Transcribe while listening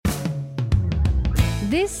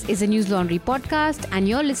This is a News Laundry podcast, and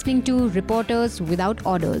you're listening to Reporters Without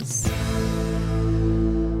Orders.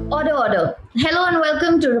 Order. Hello and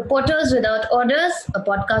welcome to Reporters Without Orders, a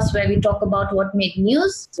podcast where we talk about what made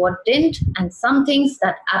news, what didn't, and some things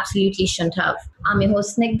that absolutely shouldn't have. I'm your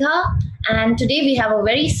host Snigdha, and today we have a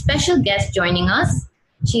very special guest joining us.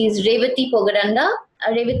 She is Revati Pogadanda.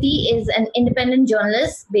 Revati is an independent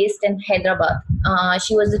journalist based in Hyderabad.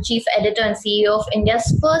 She was the chief editor and CEO of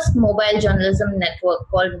India's first mobile journalism network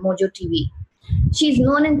called Mojo TV. She's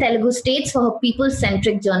known in Telugu states for her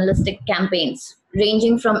people-centric journalistic campaigns,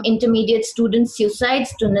 ranging from intermediate student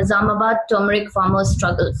suicides to Nizamabad turmeric farmers'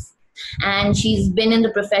 struggles. And she's been in the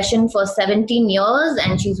profession for 17 years,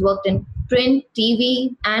 and she's worked in print,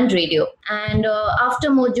 TV, and radio. And after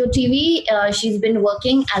Mojo TV, she's been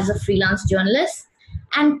working as a freelance journalist.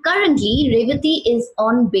 And currently, Revati is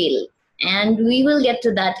on bail. And we will get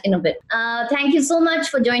to that in a bit. Thank you so much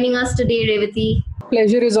for joining us today, Revati.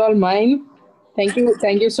 Pleasure is all mine. Thank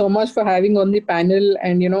you so much for having on the panel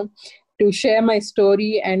and, to share my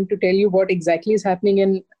story and to tell you what exactly is happening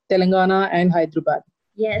in Telangana and Hyderabad.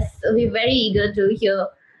 Yes, we're very eager to hear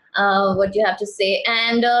what you have to say.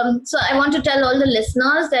 And so I want to tell all the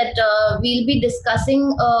listeners that we'll be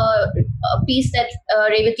discussing a piece that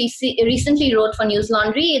Revati recently wrote for News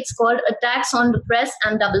Laundry. It's called Attacks on the Press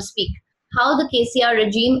and Doublespeak: How the KCR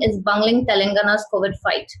Regime is Bungling Telangana's COVID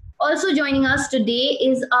Fight. Also joining us today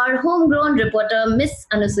is our homegrown reporter, Miss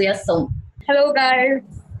Anusuya Som. Hello, guys.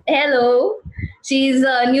 Hello. She's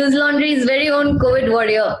News Laundry's very own COVID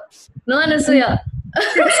warrior. No, Anusuya?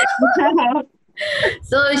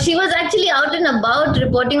 So she was actually out and about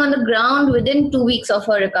reporting on the ground within 2 weeks of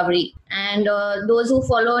her recovery. And those who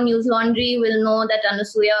follow News Laundry will know that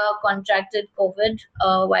Anusuya contracted COVID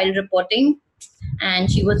while reporting, and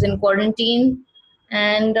she was in quarantine.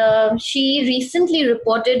 And she recently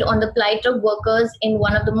reported on the plight of workers in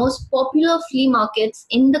one of the most popular flea markets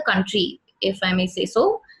in the country, if I may say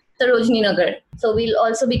so, Sarojini Nagar. So we'll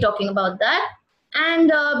also be talking about that.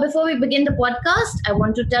 And before we begin the podcast, I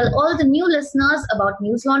want to tell all the new listeners about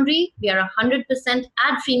News Laundry. We are a 100%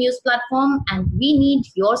 ad-free news platform, and we need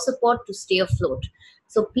your support to stay afloat.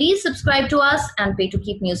 So please subscribe to us and pay to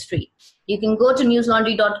keep news free. You can go to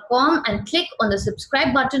newslaundry.com and click on the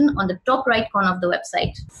subscribe button on the top right corner of the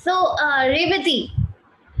website. So, Revati,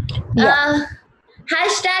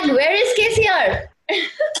 hashtag where is KCR?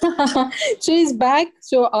 She's back.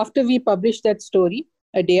 So after we published that story,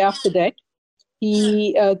 a day after that,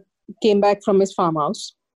 he came back from his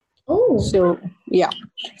farmhouse. Oh. So, yeah.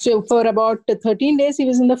 So for about 13 days, he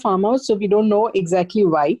was in the farmhouse. So we don't know exactly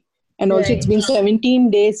why. And also, It's been 17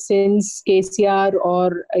 days since KCR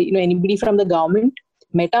or anybody from the government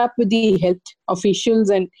met up with the health officials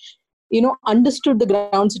and understood the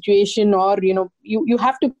ground situation. Or you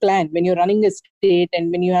have to plan when you're running a state and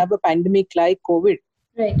when you have a pandemic like COVID.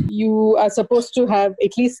 Right. You are supposed to have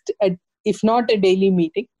at least, if not a daily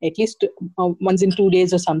meeting, at least once in 2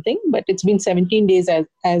 days or something. But it's been 17 days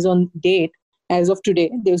as on date. As of today,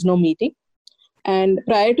 there's no meeting. And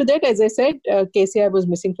prior to that, as I said, KCR was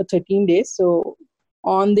missing for 13 days. So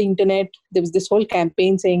on the internet, there was this whole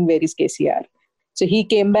campaign saying, where is KCR? So he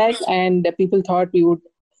came back and people thought we would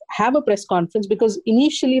have a press conference, because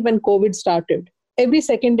initially when COVID started, every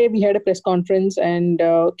second day we had a press conference, and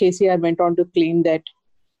KCR went on to claim that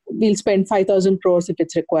we'll spend 5,000 crores if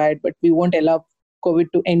it's required, but we won't allow COVID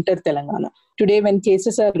to enter Telangana. Today, when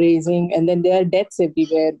cases are raising and then there are deaths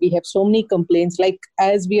everywhere, we have so many complaints, like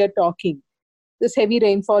as we are talking, this heavy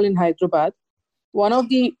rainfall in Hyderabad. One of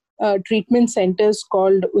the treatment centers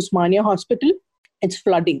called Usmania Hospital, it's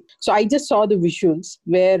flooding. So I just saw the visuals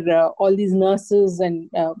where all these nurses and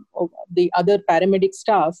the other paramedic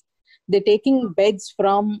staff, they're taking beds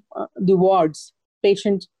from the wards,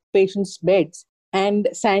 patients' beds, and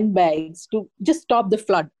sandbags to just stop the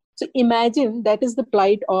flood. So imagine that is the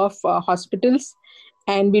plight of hospitals,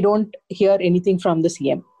 and we don't hear anything from the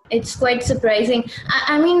CM. It's quite surprising.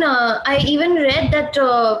 I even read that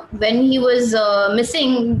when he was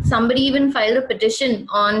missing, somebody even filed a petition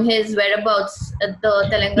on his whereabouts at the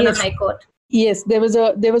Telangana High Court. Yes, there was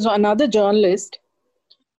another journalist,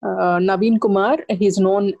 Naveen Kumar. He's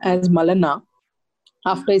known as Malana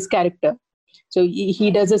after his character. So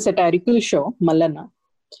he does a satirical show, Malana.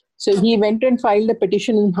 So he went and filed a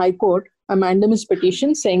petition in High Court, a mandamus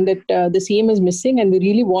petition, saying that the CM is missing and we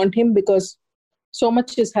really want him because so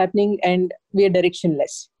much is happening and we are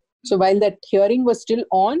directionless. So while that hearing was still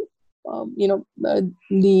on,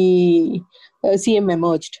 the CM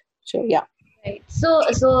emerged. So, yeah. Right. So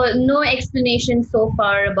no explanation so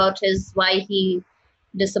far about why he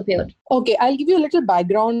disappeared. Okay, I'll give you a little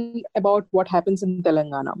background about what happens in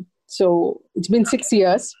Telangana. So it's been 6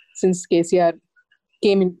 years since KCR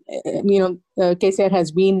came in. KCR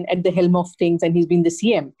has been at the helm of things and he's been the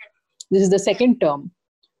CM. This is the second term.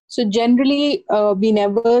 So generally, we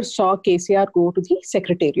never saw KCR go to the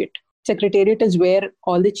secretariat. Secretariat is where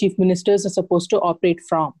all the chief ministers are supposed to operate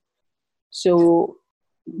from. So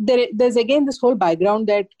there's again this whole background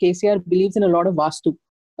that KCR believes in a lot of Vastu.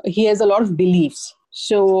 He has a lot of beliefs.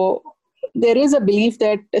 So there is a belief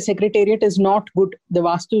that a secretariat is not good. The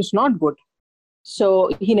Vastu is not good. So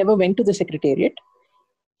he never went to the secretariat.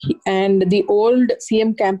 And the old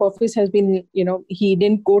CM camp office has been, he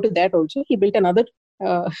didn't go to that also. He built another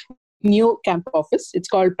new camp office. It's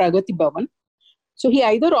called Pragati Bhavan. So he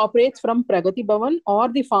either operates from Pragati Bhavan or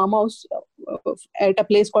the farmhouse at a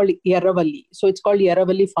place called Yerravalli. So it's called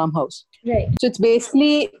Yerravalli Farmhouse. Right. So it's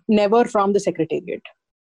basically never from the secretariat.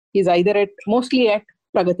 He's either mostly at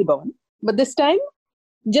Pragati Bhavan. But this time,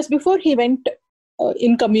 just before he went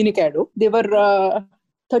incommunicado, there were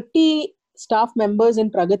 30 staff members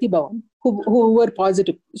in Pragati Bhavan who were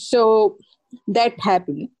positive. So that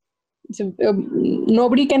happened. So,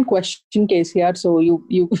 nobody can question KCR. So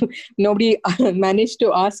nobody managed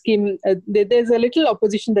to ask him. There's a little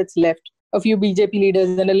opposition that's left. A few BJP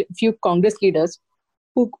leaders and a few Congress leaders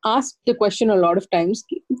who asked the question a lot of times,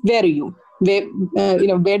 where are you?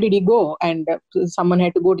 Where did he go? And someone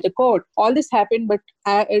had to go to the court. All this happened, but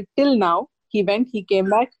till now, he came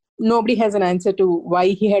back. Nobody has an answer to why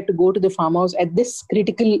he had to go to the farmhouse at this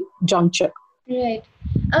critical juncture. Right.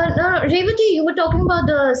 Now, Revati, you were talking about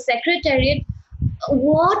the secretariat.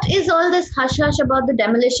 What is all this hush-hush about the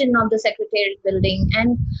demolition of the secretariat building?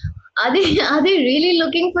 And are they really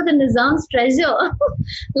looking for the Nizam's treasure?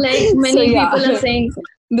 Like many people are saying.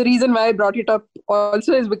 The reason why I brought it up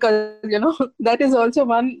also is because, that is also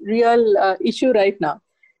one real issue right now.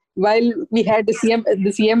 While we had the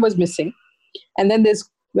CM was missing. And then there's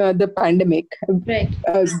the pandemic. Right.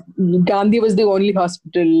 Gandhi was the only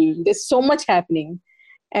hospital. There's so much happening.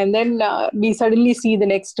 And then we suddenly see the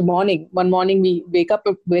next morning. One morning we wake up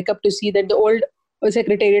to see that the old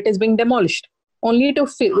secretariat is being demolished, only to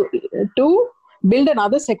build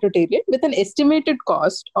another secretariat with an estimated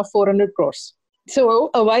cost of 400 crores. So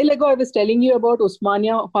a while ago, I was telling you about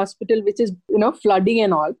Osmania Hospital, which is, flooding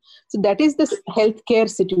and all. So that is the healthcare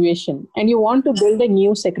situation. And you want to build a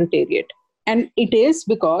new secretariat. And it is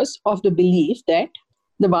because of the belief that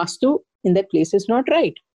the Vastu in that place is not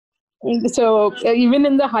right. So even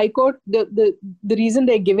in the High Court, the reason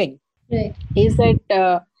they're giving is that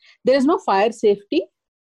there is no fire safety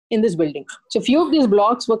in this building. So few of these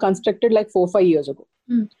blocks were constructed like 4-5 years ago.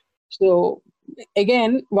 So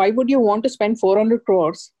again, why would you want to spend 400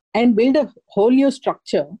 crores and build a whole new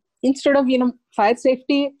structure instead of, fire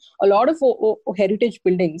safety? A lot of heritage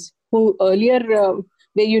buildings who earlier,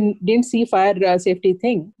 where you didn't see fire safety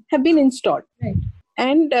thing, have been installed. Right.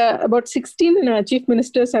 And about 16 chief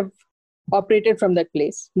ministers have operated from that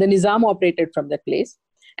place. The Nizam operated from that place.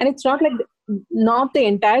 And it's not like, not the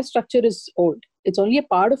entire structure is old. It's only a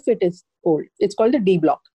part of it is old. It's called the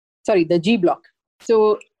the G block.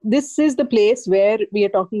 So this is the place where we are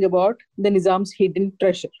talking about the Nizam's hidden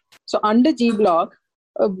treasure. So under G block,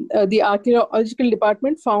 the archaeological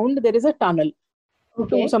department found there is a tunnel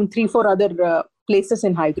to some 3-4 other places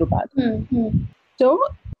in Hyderabad. Mm-hmm. So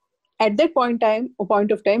at that point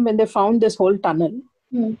of time, when they found this whole tunnel,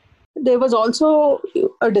 there was also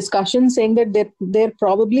a discussion saying that there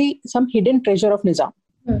probably some hidden treasure of Nizam.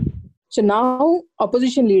 So now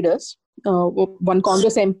opposition leaders, one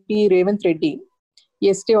Congress MP, Revanth Reddy,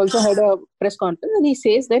 yesterday also had a press conference, and he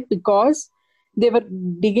says that because they were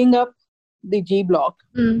digging up the G block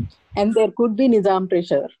and there could be Nizam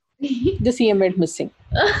treasure, the CM went missing.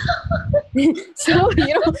 So,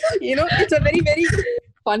 it's a very, very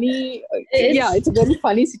funny, it's a very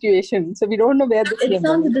funny situation. So we don't know where this is. It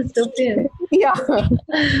sounds dystopian.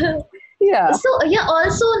 Yeah. So,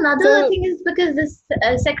 also another thing is because this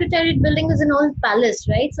secretariat building is an old palace,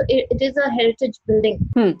 right? So it is a heritage building.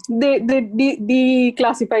 They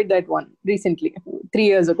declassified that one recently, 3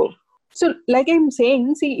 years ago. So like I'm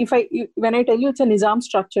saying, see, when I tell you it's a Nizam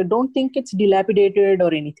structure, don't think it's dilapidated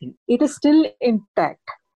or anything. It is still intact,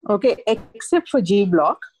 okay, except for G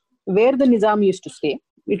block, where the Nizam used to stay.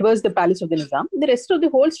 It was the palace of the Nizam. The rest of the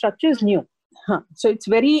whole structure is new. So it's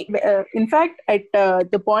very, in fact, at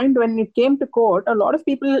the point when it came to court, a lot of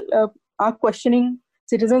people are questioning,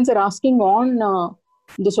 citizens are asking on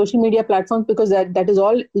the social media platforms, because that is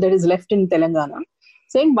all that is left in Telangana,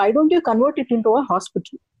 saying, why don't you convert it into a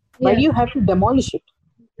hospital? Why do you have to demolish it?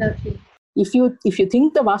 Exactly. If you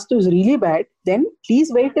think the Vastu is really bad, then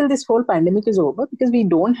please wait till this whole pandemic is over, because we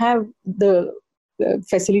don't have the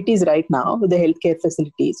facilities right now, the healthcare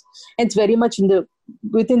facilities. And it's very much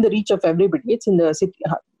within the reach of everybody. It's in the city,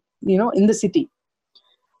 in the city.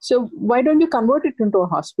 So why don't you convert it into a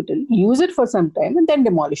hospital, use it for some time, and then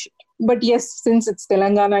demolish it? But yes, since it's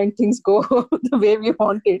Telangana and things go the way we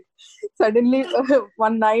want it, suddenly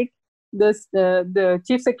one night, the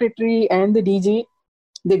chief secretary and the DG,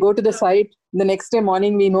 they go to the site. The next day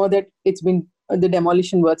morning, we know that the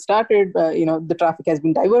demolition work started. The traffic has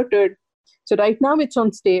been diverted. So right now, it's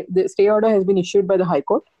on stay. The stay order has been issued by the High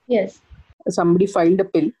Court. Yes. Somebody filed a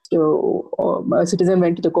appeal. So a citizen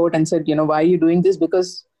went to the court and said, why are you doing this?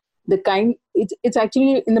 Because it's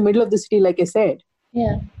actually in the middle of the city, like I said.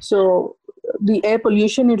 Yeah. So the air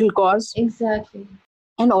pollution it will cause. Exactly.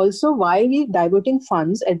 And also, why are we diverting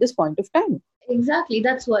funds at this point of time? Exactly.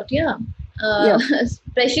 That's what,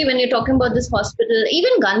 especially when you're talking about this hospital,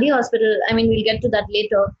 even Gandhi Hospital. I mean, we'll get to that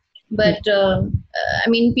later. But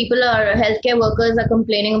healthcare workers are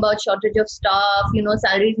complaining about shortage of staff,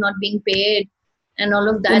 salaries not being paid and all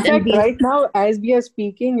of that. In fact, right now, as we are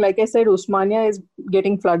speaking, like I said, Osmania is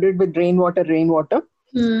getting flooded with rainwater.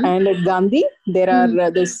 And at Gandhi, there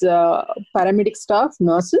are this paramedic staff,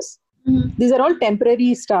 nurses. These are all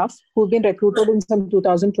temporary staff who've been recruited in some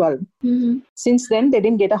 2012. Since then, they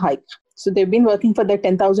didn't get a hike. So they've been working for that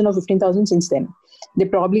 10,000 or 15,000 since then. They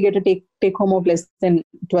probably get a take home of less than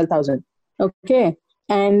 12,000. Okay.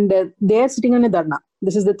 And they are sitting on a dharna.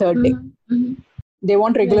 This is the third day. They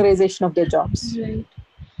want regularization of their jobs. Right.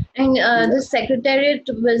 And the secretariat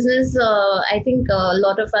business, I think a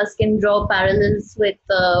lot of us can draw parallels with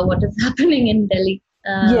what is happening in Delhi.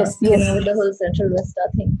 Yes. With the whole Central Vista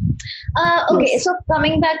thing. Okay, so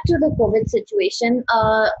coming back to the COVID situation,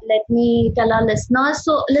 let me tell our listeners.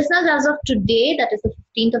 So, listeners, as of today, that is the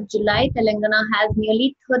 15th of July, Telangana has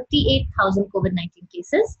nearly 38,000 COVID-19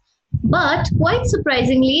 cases. But quite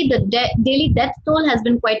surprisingly, the daily death toll has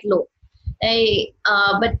been quite low.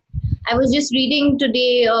 But I was just reading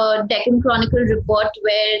today a Deccan Chronicle report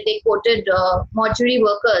where they quoted mortuary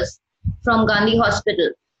workers from Gandhi Hospital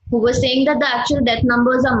who were saying that the actual death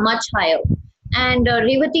numbers are much higher. And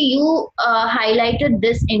Revati, you highlighted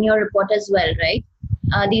this in your report as well, right?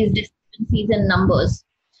 These discrepancies in numbers.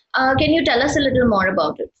 Can you tell us a little more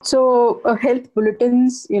about it? So health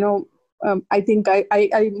bulletins, I think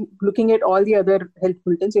I'm looking at all the other health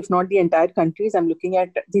bulletins, if not the entire countries. I'm looking at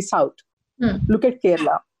the South. Look at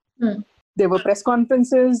Kerala. There were press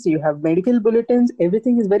conferences, you have medical bulletins,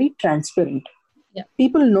 everything is very transparent. Yeah.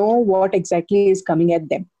 People know what exactly is coming at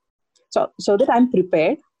them. So that I'm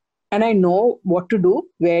prepared and I know what to do,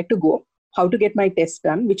 where to go, how to get my test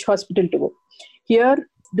done, which hospital to go. Here,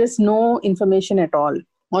 there's no information at all.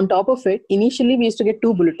 On top of it, initially we used to get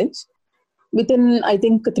 2 bulletins. Within, I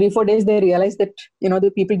think, 3-4 days, they realized that,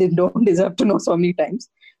 the people don't deserve to know so many times.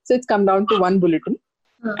 So it's come down to 1 bulletin.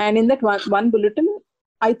 And in that one bulletin,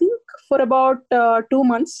 I think for about 2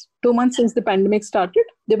 months since the pandemic started,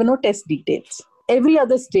 there were no test details. Every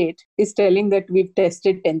other state is telling that we've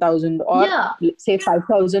tested 10,000 or say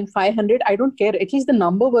 5,500. I don't care. At least the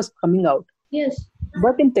number was coming out. Yes.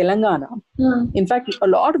 But in Telangana, in fact, a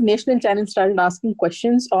lot of national channels started asking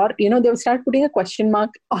questions or, they will start putting a question mark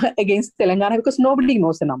against Telangana because nobody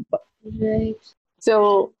knows the number. Right.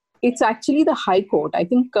 So it's actually the High Court. I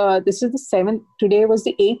think this is the 7th. Today was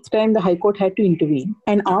the 8th time the High Court had to intervene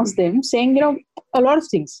and ask them, saying, a lot of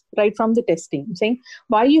things, right from the testing, saying,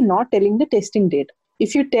 why are you not telling the testing date?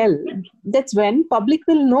 If you tell, that's when public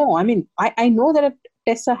will know. I mean, I know that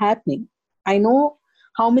tests are happening. I know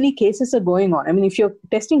how many cases are going on. I mean, if you're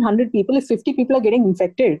testing 100 people, if 50 people are getting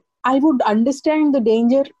infected, I would understand the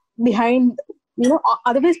danger behind,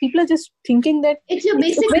 otherwise people are just thinking that it's your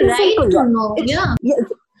basic right to know.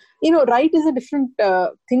 Right is a different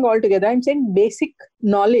thing altogether. I'm saying basic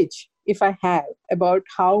knowledge, if I have, about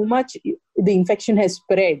how much the infection has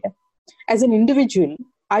spread. As an individual,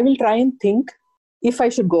 I will try and think if I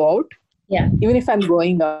should go out. Yeah. Even if I'm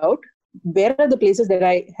going out, where are the places that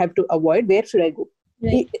I have to avoid? Where should I go?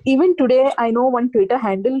 Right. Even today, I know one Twitter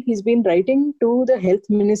handle, he's been writing to the health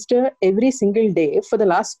minister every single day for the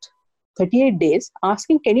last 38 days,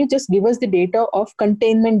 asking, can you just give us the data of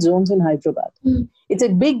containment zones in Hyderabad? It's a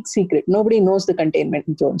big secret. Nobody knows the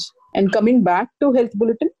containment zones. And coming back to Health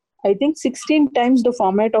Bulletin, I think 16 times the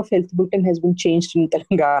format of Health Bulletin has been changed in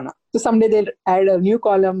Telangana. So someday they'll add a new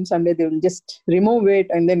column, someday they'll just remove it,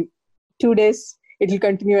 and then 2 days it will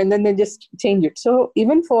continue, and then they just change it. So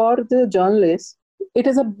even for the journalists, it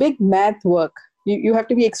is a big math work. You have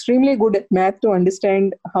to be extremely good at math to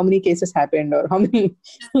understand how many cases happened or how many.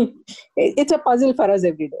 It's a puzzle for us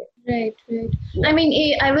every day. Right, right. I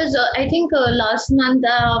mean, I think last month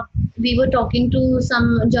we were talking to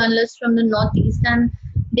some journalists from the Northeast, and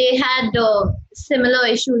they had similar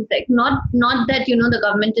issues. Like, not that the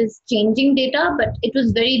government is changing data, but it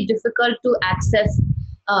was very difficult to access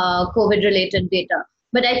COVID-related data.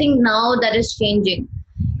 But I think now that is changing,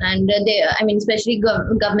 and I mean, especially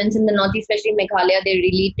governments in the Northeast, especially Meghalaya, they're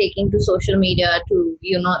really taking to social media to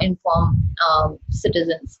inform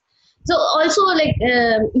citizens. So also, like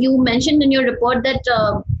you mentioned in your report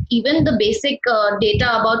that even the basic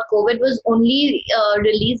data about COVID was only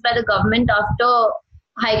released by the government after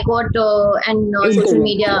High Court and social Interview.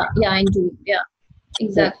 media. Yeah, into yeah, Right.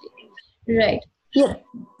 exactly. Right. Yeah.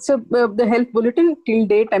 So the health bulletin till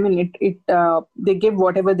date, I mean, they give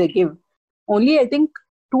whatever they give. Only I think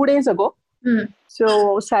 2 days ago. Hmm.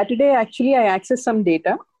 So Saturday, actually, I accessed some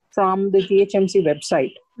data from the GHMC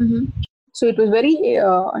website. Mm-hmm. So it was very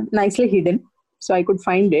nicely hidden, so I could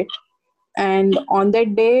find it. And on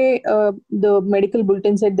that day, the medical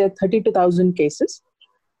bulletin said there are 32,000 cases.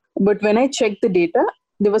 But when I checked the data,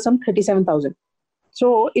 there was some 37,000.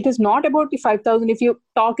 So it is not about the 5,000. If you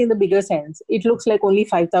talk in the bigger sense, it looks like only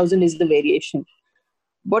 5,000 is the variation.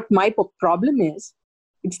 But my problem is,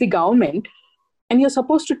 it's the government, and you're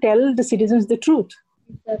supposed to tell the citizens the truth.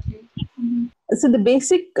 Exactly. Mm-hmm. So the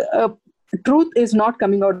basic truth is not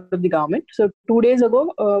coming out of the government. So 2 days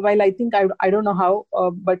ago, while I think I don't know how,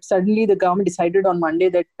 but suddenly the government decided on Monday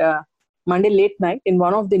that Monday late night in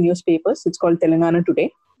one of the newspapers, it's called Telangana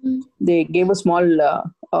Today, they gave a small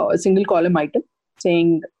single column item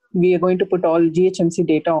saying we are going to put all GHMC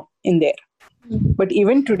data in there. But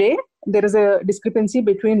even today, there is a discrepancy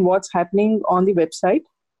between what's happening on the website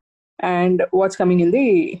and what's coming in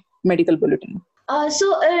the medical bulletin.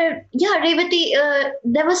 Revati,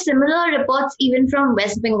 there were similar reports even from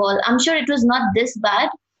West Bengal. I'm sure it was not this bad,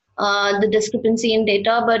 the discrepancy in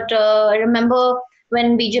data, but I remember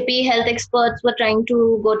when BJP health experts were trying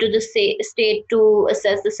to go to the state to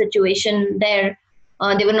assess the situation there,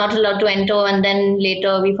 they were not allowed to enter, and then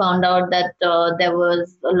later we found out that there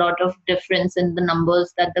was a lot of difference in the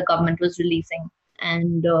numbers that the government was releasing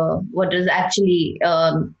and what is actually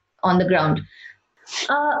on the ground.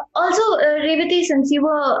 Revati, since you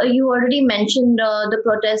already mentioned the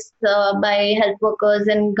protests by health workers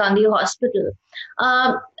in Gandhi Hospital,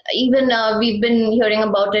 uh, even we've been hearing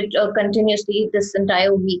about it continuously this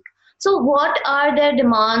entire week. So, what are their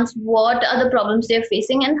demands? What are the problems they're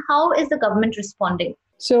facing, and how is the government responding?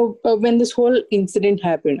 So when this whole incident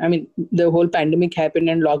happened, I mean, the whole pandemic happened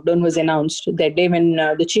and lockdown was announced that day when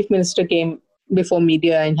the chief minister came before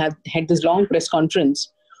media and had this long press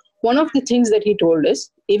conference. One of the things that he told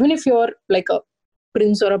us, even if you're like a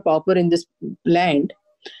prince or a pauper in this land,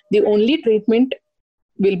 the only treatment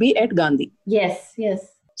will be at Gandhi. Yes, yes.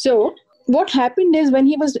 So what happened is when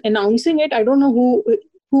he was announcing it, I don't know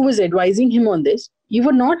who was advising him on this. You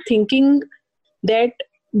were not thinking that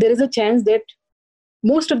there is a chance that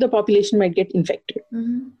most of the population might get infected.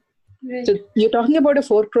 Mm-hmm. Right. So you're talking about a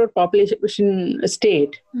 4 crore population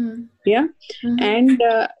state, yeah, and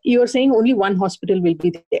you're saying only one hospital will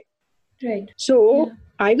be there. Right. So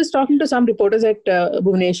I was talking to some reporters at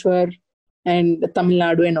Bhubaneswar and Tamil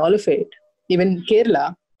Nadu and all of it, even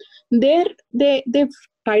Kerala. They've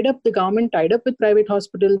tied up, the government tied up with private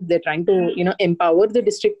hospitals. They're trying to empower the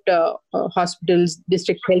district hospitals,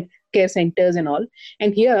 district health care centers and all.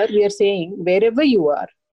 And here we are saying wherever you are,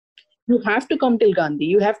 you have to come till Gandhi,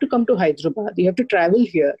 you have to come to Hyderabad, you have to travel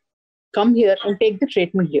here, come here and take the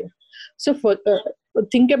treatment here. So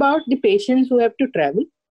think about the patients who have to travel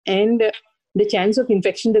and the chance of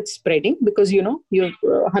infection that's spreading because you have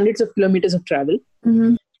hundreds of kilometers of travel.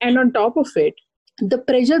 Mm-hmm. And on top of it, the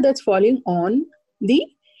pressure that's falling on the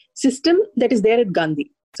system that is there at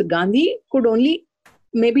Gandhi. So Gandhi could only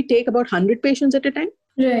maybe take about 100 patients at a time.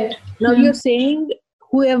 Right. Now you're saying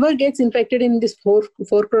whoever gets infected in this 4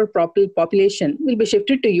 crore population will be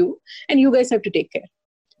shifted to you and you guys have to take care.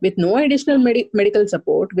 With no additional medical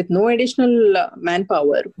support, with no additional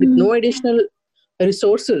manpower, with no additional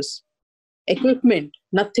resources, equipment,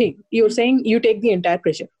 nothing. You're saying you take the entire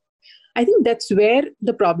pressure. I think that's where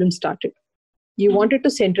the problem started. You wanted to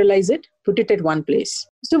centralize it, put it at one place.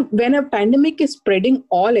 So when a pandemic is spreading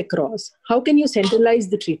all across, how can you centralize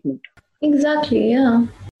the treatment? Exactly, yeah.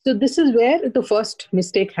 So this is where the first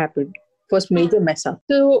mistake happened, first major mess up.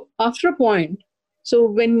 So after a point, so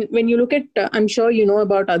when you look at, I'm sure you know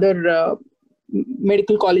about other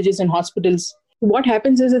medical colleges and hospitals, what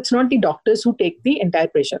happens is it's not the doctors who take the entire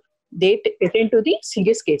pressure. They attend to the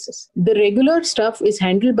serious cases. The regular stuff is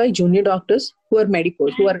handled by junior doctors who are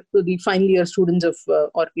medicos, who are the final year students of,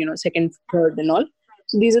 or second, third and all.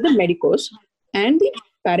 So these are the medicos. And the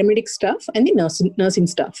paramedic staff and the nursing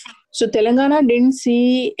staff. So Telangana didn't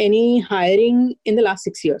see any hiring in the last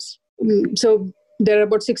 6 years. So there are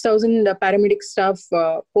about 6,000 paramedic staff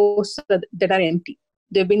posts that are empty.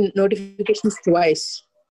 There have been notifications twice.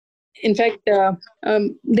 In fact,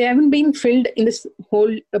 they haven't been filled in this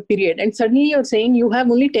whole period. And suddenly you're saying you have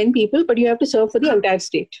only 10 people, but you have to serve for the entire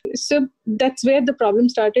state. So that's where the problem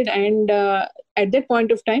started. And at that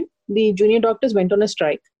point of time, the junior doctors went on a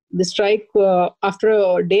strike. The strike after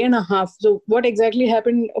a day and a half. So what exactly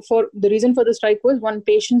happened? For the reason for the strike was one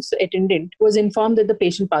patient's attendant was informed that the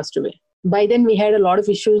patient passed away. By then, we had a lot of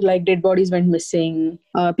issues like dead bodies went missing,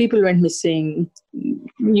 people went missing.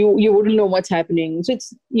 You wouldn't know what's happening. So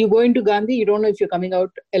you go into Gandhi, you don't know if you're coming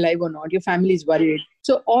out alive or not. Your family is worried.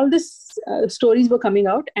 So all these stories were coming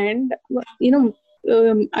out, and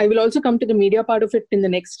I will also come to the media part of it in the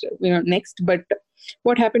next. But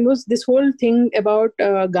what happened was this whole thing about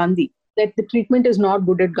Gandhi, that the treatment is not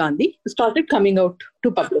good at Gandhi, started coming out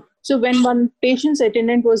to public. So when one patient's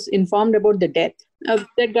attendant was informed about the death,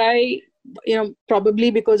 that guy,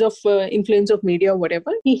 probably because of influence of media or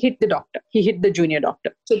whatever, he hit the doctor. He hit the junior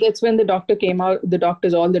doctor. So that's when the doctor came out,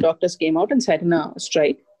 all the doctors came out and sat in a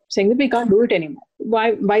strike, saying that we can't do it anymore.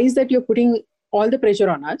 Why is that you're putting all the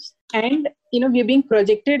pressure on us? And, we're being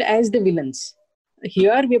projected as the villains.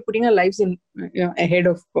 Here we're putting our lives in ahead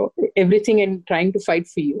of everything and trying to fight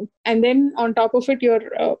for you. And then on top of it, you're,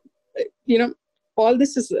 all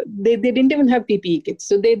this is, they didn't even have PPE kits.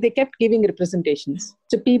 So they kept giving representations.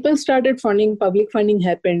 So people started funding, public funding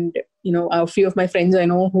happened. A few of my friends I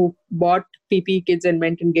know who bought PPE kits and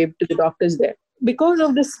went and gave to the doctors there. Because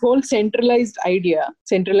of this whole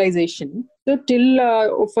centralization, so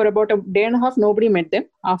till for about a day and a half, nobody met them.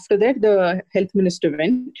 After that, the health minister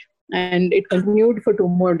went. And it continued for 2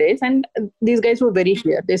 more days. And these guys were very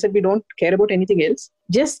clear. They said, we don't care about anything else.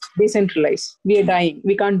 Just decentralize. We are dying.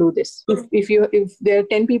 We can't do this. If there are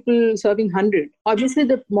 10 people serving 100, obviously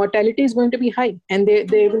the mortality is going to be high. And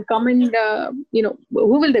they will come and, who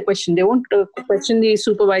will they question? They won't question the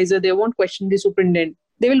supervisor. They won't question the superintendent.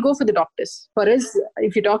 They will go for the doctors. For us,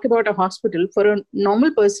 if you talk about a hospital, for a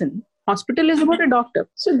normal person, hospital is about a doctor.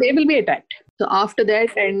 So they will be attacked. So after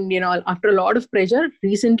that, and after a lot of pressure,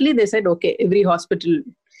 recently they said, okay, every hospital,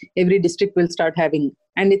 every district will start having,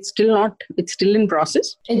 and it's still in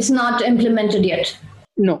process. It's not implemented yet.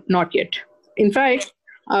 No, not yet. In fact,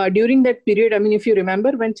 during that period, if you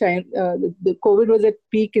remember when China, the COVID was at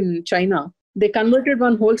peak in China, they converted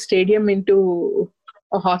one whole stadium into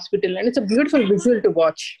a hospital, and it's a beautiful visual to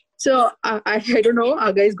watch. So I don't know,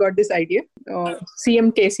 our guys got this idea.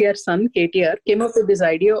 CM KCR's son, KTR, came up with this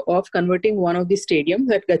idea of converting one of the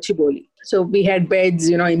stadiums at Gachibowli. So we had beds,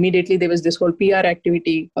 immediately there was this whole PR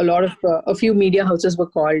activity. A few media houses were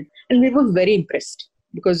called, and we were very impressed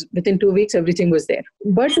because within 2 weeks, everything was there.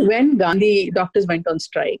 But when Gandhi doctors went on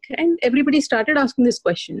strike, and everybody started asking this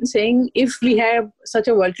question, saying, if we have such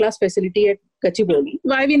a world-class facility at Gachibowli,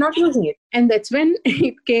 why are we not using it? And that's when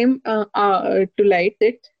it came to light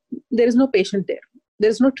that there is no patient there. There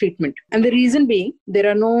is no treatment. And the reason being, there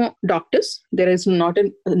are no doctors. There is not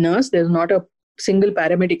a nurse. There's not a single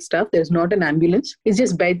paramedic staff. There's not an ambulance. It's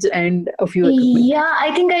just beds and a few equipment. Yeah,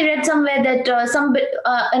 I think I read somewhere that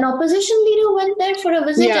an opposition leader went there for a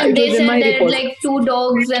visit, and they said there were like 2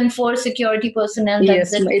 dogs and 4 security personnel.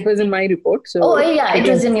 Yes, it was in my report. So it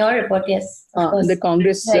was in your report, yes. The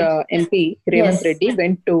Congress MP, Revanth Reddy,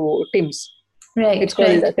 went to TIMS. Right. It's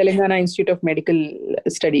called the Telangana Institute of Medical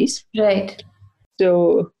Studies. Right.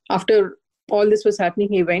 So after all this was happening,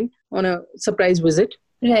 he went on a surprise visit.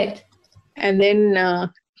 Right. And then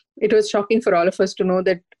it was shocking for all of us to know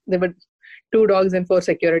that there were 2 dogs and 4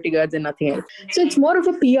 security guards and nothing else. So it's more of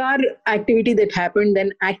a PR activity that happened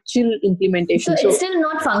than actual implementation. So it's still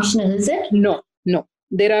not functional, is it? No.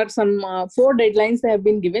 There are some 4 deadlines that have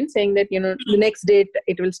been given saying that, the next date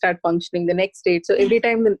it will start functioning, the next date. So every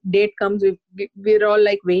time the date comes, we're all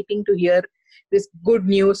like waiting to hear this good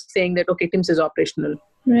news saying that, okay, TIMS is operational.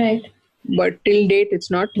 Right. But till date,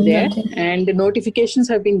 it's not there. And the notifications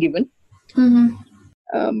have been given.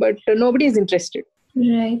 Mm-hmm. But nobody is interested.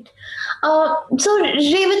 Right. So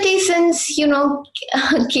Revati, since,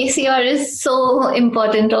 KCR is so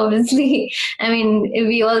important, obviously,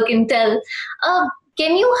 we all can tell.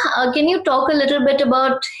 Can you talk a little bit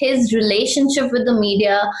about his relationship with the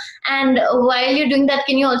media? And while you're doing that,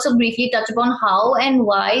 can you also briefly touch upon how and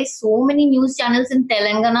why so many news channels in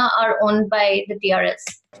Telangana are owned by the TRS?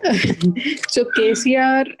 So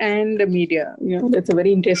KCR and the media, that's a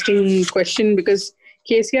very interesting question because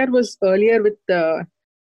KCR was earlier with the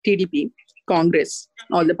TDP, Congress,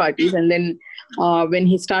 all the parties. And then when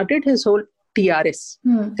he started his whole TRS,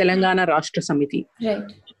 Telangana Rashtra Samiti.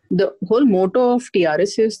 Right. The whole motto of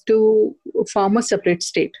TRS is to form a separate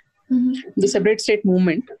state. The separate state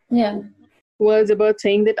movement was about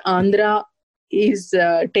saying that Andhra is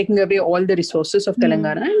taking away all the resources of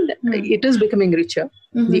Telangana and it is becoming richer,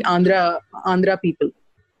 the Andhra people.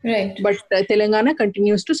 Right. But Telangana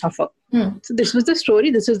continues to suffer. So this was the story,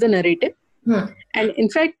 this is the narrative. And in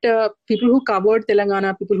fact, people who covered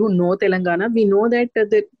Telangana, people who know Telangana, we know that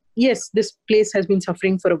yes, this place has been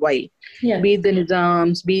suffering for a while. Be it the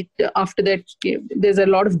Nizams, be it after that, there's a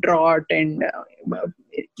lot of drought and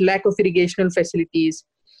lack of irrigational facilities.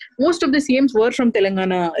 Most of the CMs were from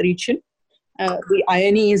Telangana region. The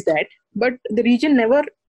irony is that, but the region never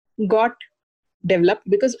got developed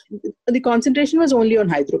because the concentration was only on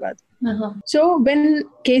Hyderabad. So when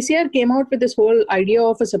KCR came out with this whole idea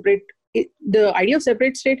of a separate, the idea of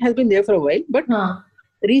separate state has been there for a while, but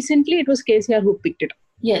recently it was KCR who picked it up.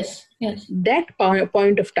 Yes. That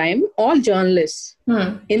point of time, all journalists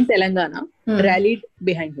in Telangana rallied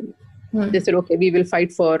behind him. They said, okay, we will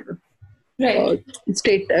fight for a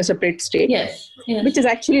separate state. Yes. Which is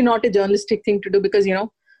actually not a journalistic thing to do because, you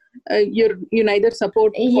neither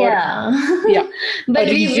support but we're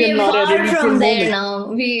far from there movement.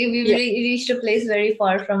 now. We reached a place very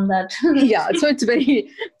far from that. So it's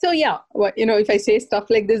very if I say stuff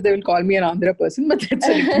like this, they will call me an Andhra person, but that's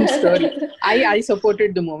a different story. I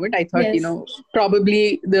supported the movement. I thought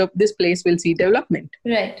probably this place will see development.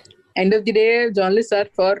 Right. End of the day, journalists are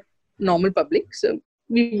for normal public, so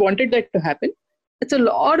we wanted that to happen. It's a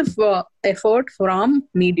lot of effort from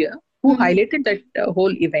media who highlighted that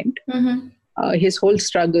whole event, his whole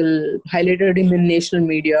struggle, highlighted him in national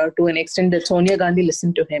media to an extent that Sonia Gandhi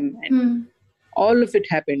listened to him, and all of it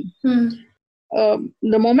happened.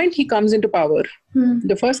 The moment he comes into power,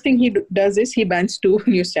 the first thing he does is he bans 2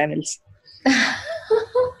 news channels,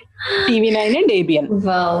 TV9 and ABN.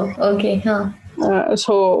 Wow. Okay.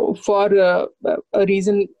 So for a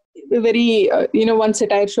reason, very one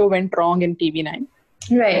satire show went wrong in TV9.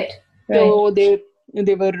 Right. So they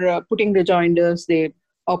were putting rejoinders, they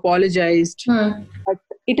apologized. But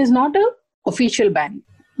it is not an official ban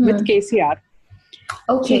with KCR.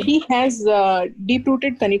 Okay. So he has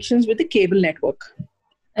deep-rooted connections with the cable network.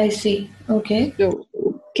 I see. Okay. So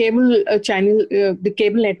cable channel, the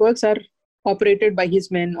cable networks are operated by his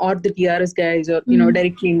men or the TRS guys or,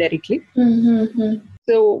 directly, indirectly.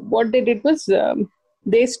 So what they did was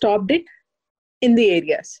they stopped it in the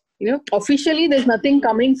areas. Officially, there's nothing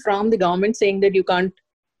coming from the government saying that you can't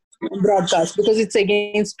broadcast because it's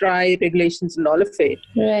against TRAI regulations and all of it.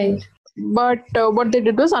 Right. But what they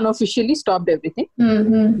did was unofficially stopped everything.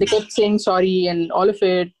 They kept saying sorry and all of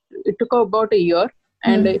it. It took about a year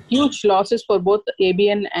and huge losses for both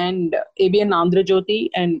ABN Andhra Jyoti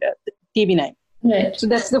and TV9. Right. So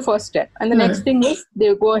that's the first step. And the next thing is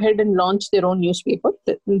they go ahead and launch their own newspaper,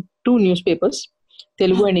 2 newspapers,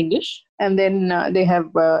 Telugu and English. And then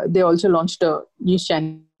they also launched a news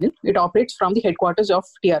channel. It operates from the headquarters of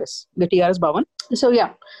TRS, the TRS Bhavan. So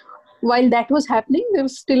while that was happening, there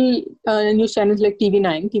was still news channels like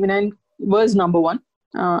TV9. TV9 was number 1.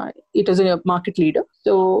 It was a market leader.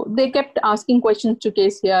 So they kept asking questions to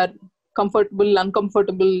KCR, comfortable,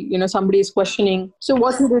 uncomfortable, somebody is questioning. So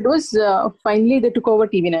what he did was finally they took over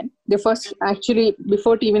TV9. They first, actually,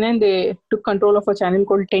 before TV9, they took control of a channel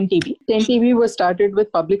called 10TV. 10TV was started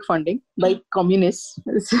with public funding by communists.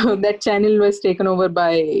 So that channel was taken over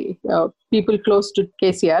by people close to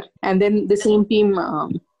KCR. And then the same team,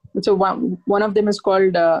 so one of them is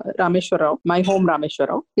called Rameshwar Rao, my home Rameshwar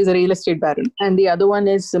Rao. He's a real estate baron. And the other one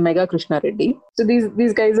is Mega Krishna Reddy. So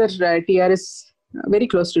these guys are TRS, very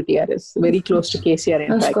close to TRS, very close to KCR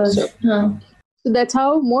in fact. So that's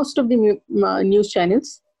how most of the news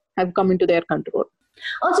channels have come into their control.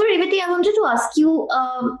 Also, Revati, I wanted to ask you,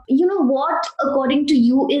 what according to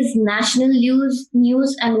you is national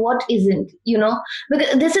news and what isn't,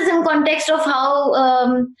 because this is in context of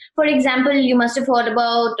how, for example, you must have heard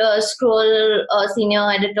about Scroll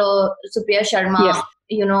senior editor Supriya Sharma,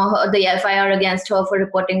 the FIR against her for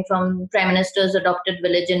reporting from Prime Minister's adopted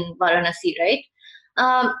village in Varanasi, right?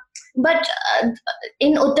 But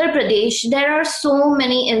in Uttar Pradesh, there are so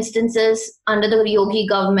many instances under the Yogi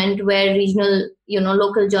government where regional,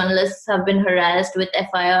 local journalists have been harassed with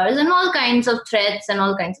FIRs and all kinds of threats and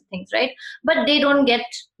all kinds of things, right? But they don't get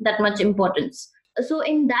that much importance. So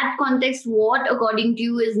in that context, what according to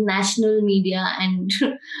you is national media and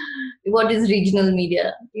what is regional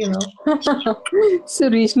media, So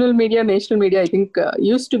regional media, national media, I think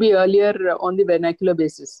used to be earlier on the vernacular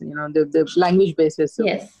basis, the language basis. So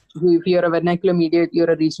yes. If you're a vernacular media,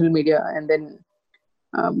 you're a regional media. And then,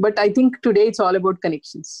 but I think today it's all about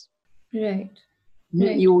connections. Right.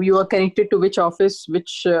 Right. You are connected to which office,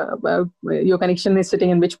 which your connection is sitting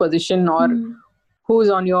in which position, or who's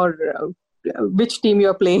on your which team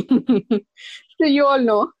you're playing. So you all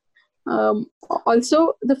know.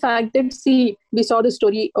 Also, the fact that, see, we saw the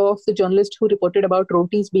story of the journalist who reported about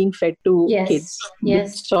rotis being fed to Yes. kids Yes.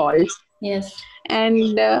 with salt, Yes.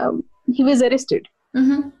 and he was arrested.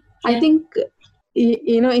 Mm-hmm. I think,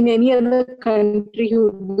 in any other country, he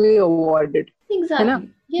would be awarded. Exactly.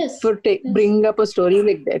 Yes. For bringing up a story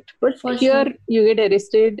like that. But For here sure. you get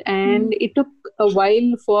arrested, and it took a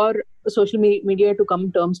while for social media to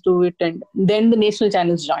come terms to it, and then the national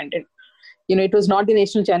channels joined in. It was not the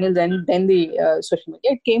national channels and then the social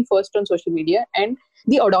media. It came first on social media, and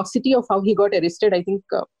the audacity of how he got arrested, I think,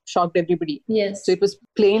 shocked everybody. Yes. So it was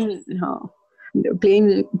plainly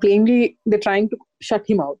they're trying to shut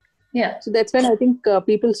him out. Yeah. So that's when I think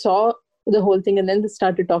people saw the whole thing, and then they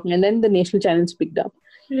started talking, and then the national channels picked up.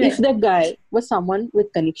 Right. If that guy was someone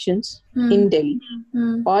with connections in Delhi,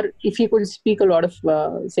 or if he could speak a lot of,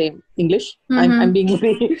 say, English, I'm being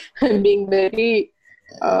very.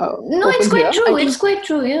 No, it's quite true. It's quite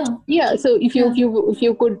true. Yeah. Yeah. So if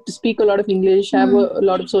you could speak a lot of English, have a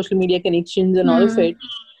lot of social media connections and all of it,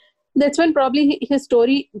 that's when probably his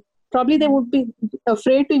story. Probably they would be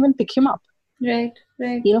afraid to even pick him up. Right.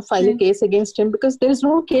 Right. File a case against him because there is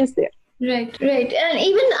no case there. Right. And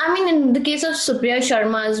even, in the case of Supriya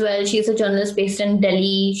Sharma as well, she's a journalist based in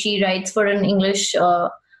Delhi. She writes for an English,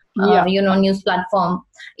 news platform.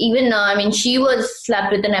 Even, she was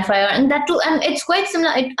slapped with an FIR, and that too. And it's quite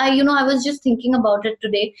similar. I was just thinking about it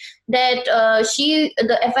today, that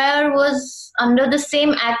the FIR was under the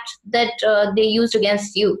same act that they used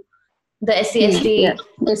against you, the SCST.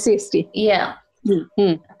 SCST. Yeah.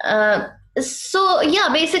 So,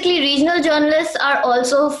 basically regional journalists are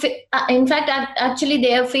also, in fact, actually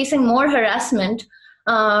they are facing more harassment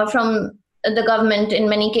from the government in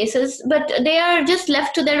many cases, but they are just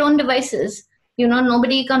left to their own devices.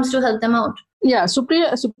 Nobody comes to help them out. Yeah,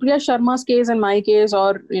 Supriya Sharma's case and my case,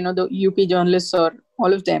 or, the UP journalists, or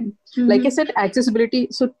all of them. Like I said, accessibility.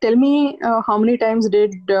 So tell me, how many times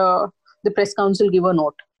did the press council give a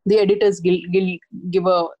note? The editors give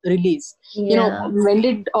a release. Yeah. When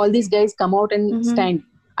did all these guys come out and stand?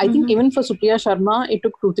 I think even for Supriya Sharma, it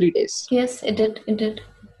took 2-3 days. Yes, it did.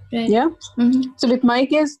 Right. Yeah. So with my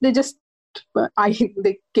case, they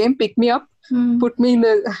came, pick me up, put me in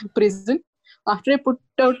the prison. After I put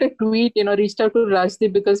out a tweet, reached out to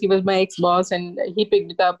Rajdeep because he was my ex-boss, and he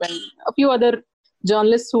picked it up, and a few other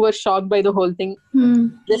journalists who were shocked by the whole thing,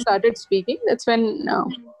 they started speaking. That's when...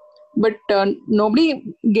 But nobody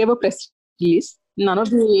gave a press release. None of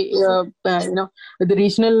the, the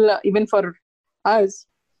regional, even for us,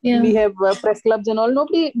 we have press clubs and all.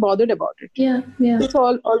 Nobody bothered about it. Yeah. It's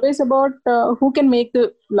always about who can make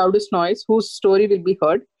the loudest noise, whose story will be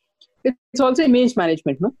heard. It's also image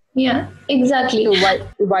management, no? Yeah, exactly. So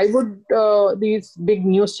why would these big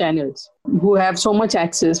news channels who have so much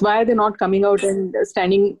access, why are they not coming out and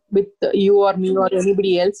standing with you or me or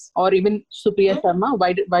anybody else, or even Supriya Sharma?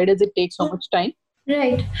 Why does it take so much time?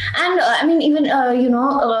 Right. And even,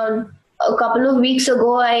 a couple of weeks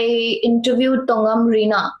ago, I interviewed Tongam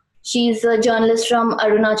Reena. She's a journalist from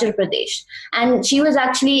Arunachal Pradesh, and she was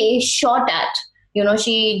actually shot at.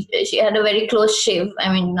 She had a very close shave.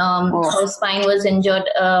 Her spine was injured,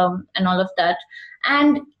 and all of that.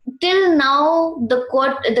 And till now,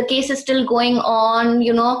 the case is still going on.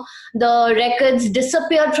 The records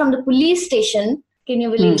disappeared from the police station. Can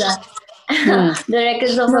you believe that? The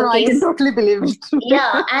records of her case. I can totally believe it.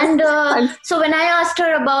 Yeah, and so when I asked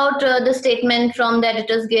her about the statement from the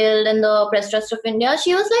Editors Guild and the Press Trust of India,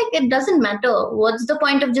 she was like, it doesn't matter. What's the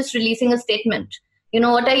point of just releasing a statement?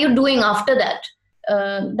 What are you doing after that?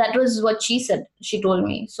 That was what she said. She told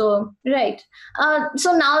me. So, right.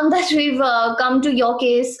 So now that we've come to your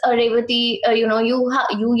case, Revati,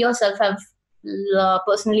 you yourself have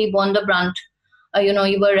personally borne the brunt.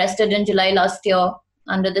 You were arrested in July last year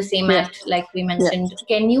under the same act, like we mentioned.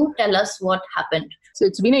 Can you tell us what happened? So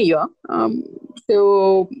it's been a year.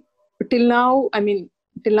 So till now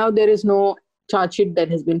there is no charge sheet that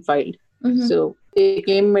has been filed. So they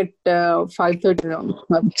came at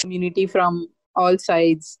 5:30. Community from all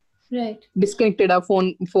sides, right, disconnected our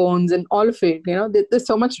phones and all of it. There's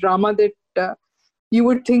so much drama that you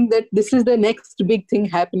would think that this is the next big thing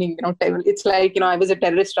happening. It's like I was a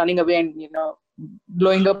terrorist running away and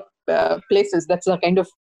blowing up places. That's the kind of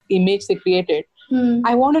image they created.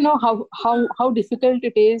 I want to know how difficult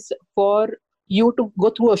it is for you to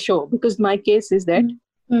go through a show, because my case is that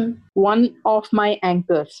one of my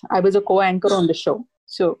anchors, I was a co-anchor on the show.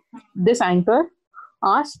 So this anchor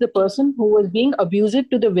asked the person who was being abusive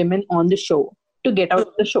to the women on the show to get out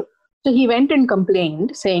of the show. So he went and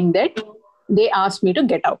complained, saying that they asked me to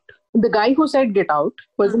get out. The guy who said get out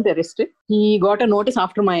wasn't arrested. He got a notice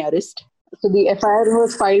after my arrest. So the FIR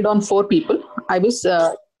was filed on 4 people. I was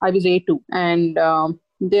A2, and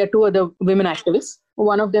there are 2 other women activists.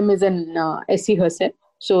 One of them is an SC herself.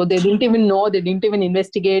 So they didn't even know, they didn't even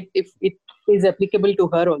investigate if it is applicable to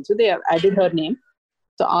her also. They have added her name.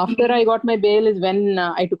 So after I got my bail is when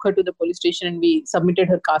I took her to the police station and we submitted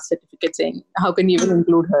her caste certificate saying, how can you even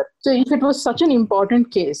include her? So if it was such an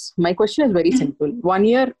important case, my question is very simple. 1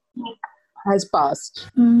 year has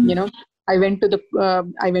passed. You know, I went to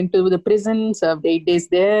the prison, served 8 days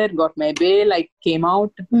there, got my bail. I came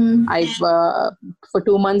out. For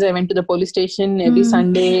 2 months, I went to the police station every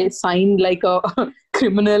Sunday, signed like a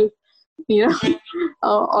criminal, you know,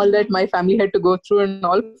 all that my family had to go through and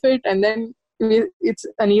all of it. And then it's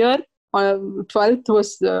a year. 12th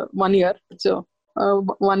was 1 year. So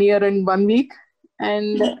 1 year and 1 week.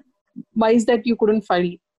 And why is that you couldn't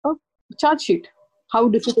file a charge sheet? How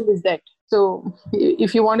difficult is that? So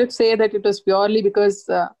if you want to say that it was purely because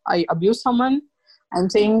I abused someone, I'm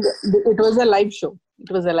saying it was a live show. It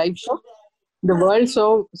was a live show. The world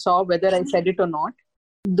saw whether I said it or not.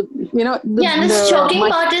 And the shocking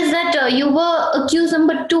part is that you were accused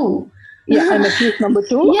number 2. Yeah, I'm accused number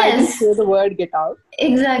 2. Yes. I didn't say the word get out.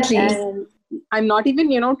 Exactly. And I'm not even,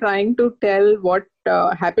 trying to tell what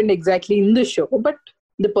happened exactly in the show. But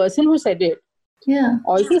the person who said it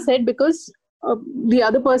also said because the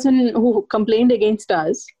other person who complained against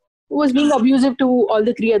us was being abusive to all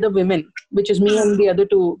the 3 other women, which is me and the other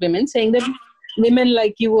 2 women, saying that women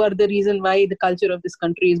like you are the reason why the culture of this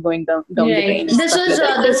country is going down the drain. This was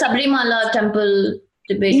the Sabrimala temple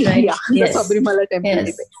debate, right? Yeah, yes. The Sabrimala temple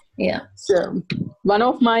debate. Yeah. So one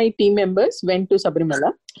of my team members went to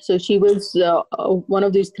Sabrimala. So she was one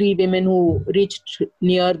of these 3 women who reached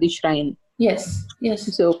near the shrine. Yes.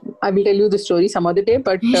 So I will tell you the story some other day,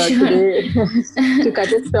 but today, to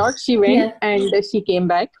cut it short, she went and she came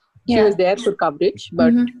back. She was there for coverage,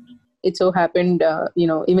 but it so happened,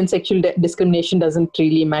 even sexual discrimination doesn't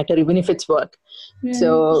really matter, even if it's work. Right.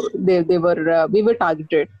 So we were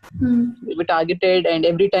targeted. We were targeted, and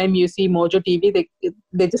every time you see Mojo TV,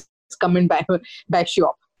 they just come and bash you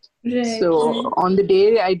up. Right. So on the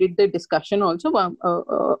day I did the discussion also,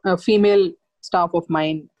 a female staff of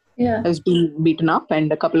mine has been beaten up,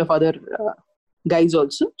 and a couple of other guys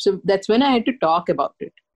also. So that's when I had to talk about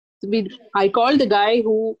it. So I called the guy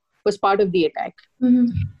who was part of the attack.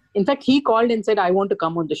 In fact, he called and said, I want to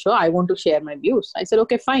come on the show. I want to share my views. I said,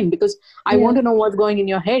 okay, fine, because I want to know what's going in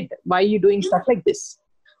your head. Why are you doing stuff like this?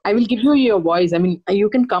 I will give you your voice. I mean, you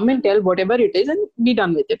can come and tell whatever it is and be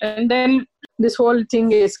done with it. And then this whole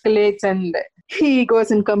thing escalates and he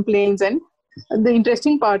goes and complains. And the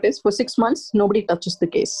interesting part is for 6 months, nobody touches the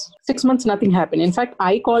case. 6 months, nothing happened. In fact,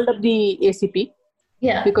 I called up the ACP.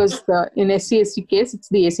 Yeah. Because in SC case, it's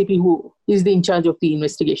the ACP who is the in charge of the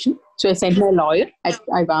investigation. So I sent my lawyer.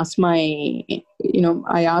 I've asked I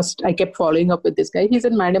kept following up with this guy. He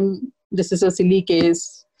said, madam, this is a silly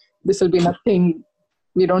case. This will be nothing.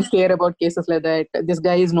 We don't care about cases like that. This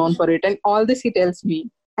guy is known for it. And all this he tells me.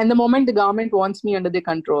 And the moment the government wants me under their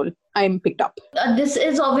control, I'm picked up. This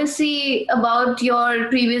is obviously about your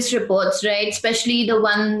previous reports, right? Especially the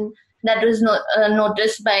one that was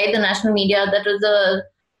noticed by the national media, that was the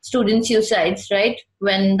student suicides, right?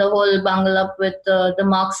 When the whole bungle up with the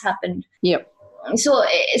marks happened. Yep. So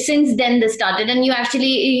since then this started, and you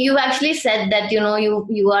actually said that you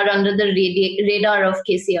are under the radar of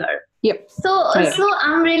KCR. Yep. So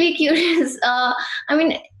I'm really curious. I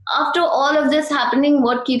mean, after all of this happening,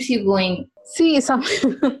 what keeps you going? See,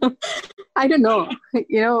 I don't know.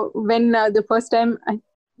 When the first time,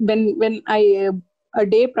 when I a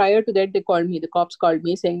day prior to that, the cops called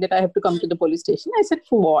me saying that I have to come to the police station. I said,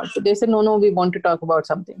 for what? They said, no, we want to talk about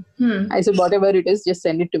something. I said, whatever it is, just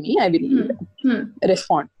send it to me. I will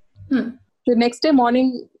respond. The next day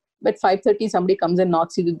morning at 5:30, somebody comes and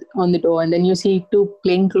knocks you on the door, and then you see 2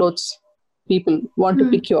 plainclothes people want to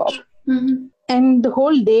pick you up. And the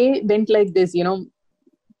whole day went like this,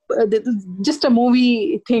 just a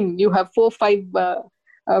movie thing. You have 4-5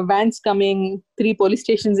 vans coming, 3 police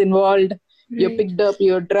stations involved. You're picked up,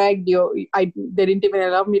 you're dragged, they didn't even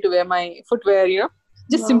allow me to wear my footwear,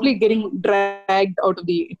 just simply getting dragged out of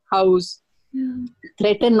the house,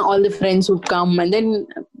 threaten all the friends who come, and then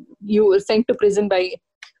you were sent to prison by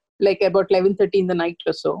like about 11:30 in the night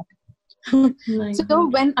or so. So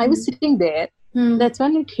when I was sitting there, that's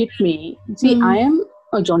when it hit me. See, I am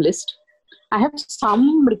a journalist. I have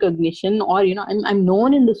some recognition, or I'm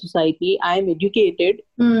known in the society. I am educated.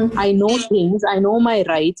 I know things. I know my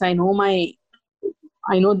rights. I know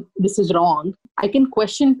this is wrong. I can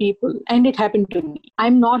question people, and it happened to me.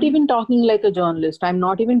 I'm not even talking like a journalist. I'm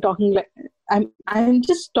not even talking like I'm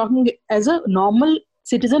just talking as a normal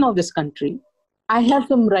citizen of this country. I have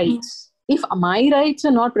some rights. If my rights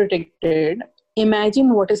are not protected,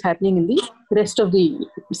 imagine what is happening in the rest of the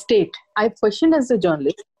state. I questioned as a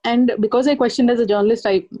journalist, and because I questioned as a journalist,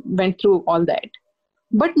 I went through all that.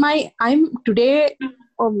 But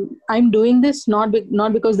I'm doing this not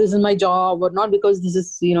because this is my job, or not because this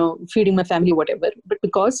is feeding my family, whatever, but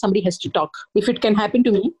because somebody has to talk. If it can happen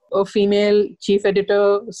to me, a female chief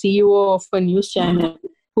editor, CEO of a news channel,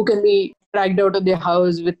 who can be dragged out of their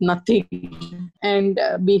house with nothing and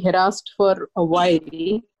be harassed for a while,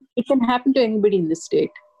 it can happen to anybody in this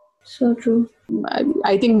state. So true.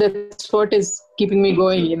 I think that's what is keeping me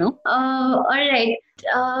going. All right.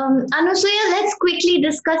 Anusuya, let's quickly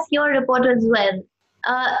discuss your report as well.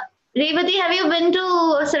 Revati, have you been to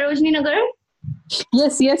Sarojini Nagar?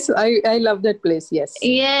 Yes, I love that place. Yes.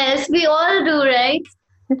 Yes, we all do, right?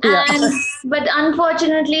 Yeah. But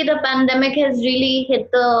unfortunately, the pandemic has really hit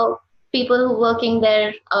the people who are working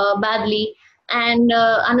there badly. And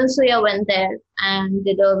Anusuya went there and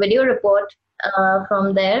did a video report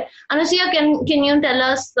from there. Anusuya, can you tell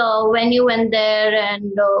us when you went there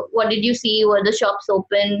and what did you see? Were the shops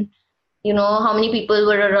open? How many people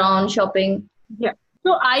were around shopping? Yeah.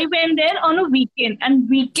 So I went there on a weekend, and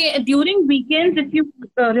during weekends, if you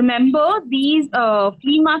remember, these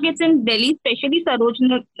flea markets in Delhi, especially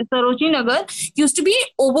Sarojini Nagar, used to be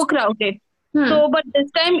overcrowded. So, but this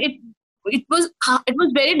time it was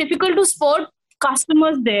very difficult to spot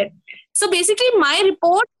customers there. So basically, my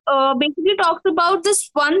report basically talks about this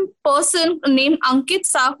one person named Ankit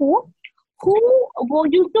Sahu, who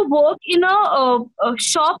used to work in a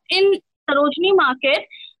shop in Sarojini Market.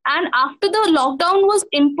 And after the lockdown was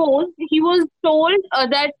imposed, he was told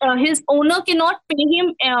that his owner cannot pay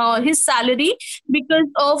him his salary because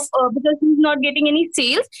he's not getting any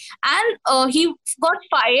sales, and he got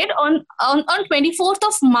fired on 24th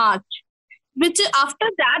of March. Which after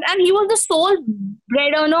that, and he was the sole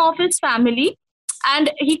breadwinner of his family,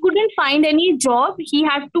 and he couldn't find any job. He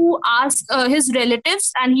had to ask his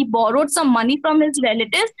relatives, and he borrowed some money from his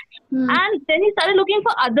relatives. And then he started looking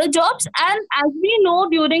for other jobs. And as we know,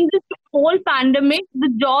 during this whole pandemic,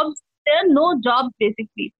 there are no jobs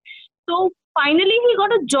basically. So finally, he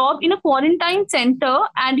got a job in a quarantine center,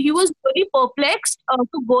 and he was very perplexed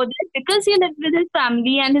to go there because he lived with his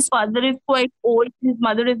family, and his father is quite old, his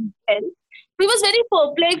mother is well. He was very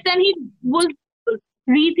perplexed, and he was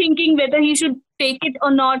rethinking whether he should take it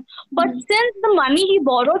or not. But since the money he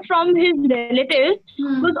borrowed from his relatives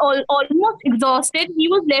was almost exhausted, he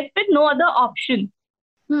was left with no other option.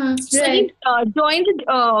 So he joined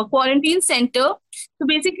the quarantine center. So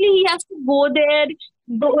basically, he has to go there,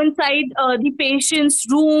 go inside the patient's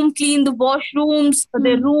room, clean the washrooms,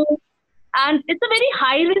 their room, and it's a very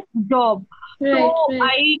high-risk job.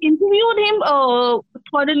 I interviewed him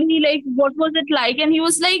thoroughly, like what was it like, and he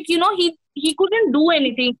was like, he couldn't do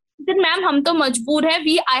anything. He said, "Ma'am, hum to majboor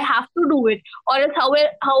hai, I have to do it, or else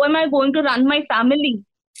how am I going to run my family?"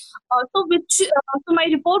 So my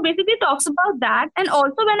report basically talks about that. And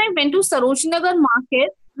also when I went to Sarojini Nagar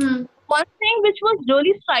market, one thing which was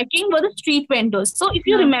really striking were the street vendors. So if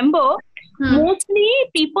you remember, mostly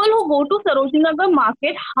people who go to Sarojini Nagar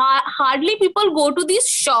market, hardly people go to these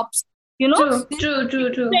shops. True.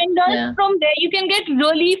 Vendors from there, you can get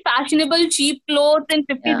really fashionable, cheap clothes in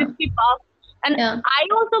 50-60 bucks. And I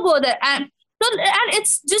also go there. And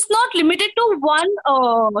it's just not limited to one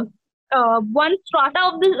strata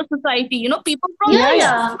of the society. People from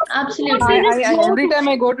absolutely. Every time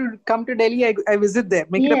I come to Delhi, I visit there.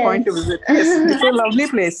 Make it a point to visit. Yes, it's a lovely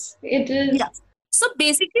place. It is. Yeah. So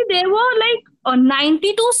basically, there were like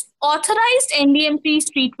 92 authorized NDMC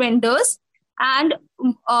street vendors, and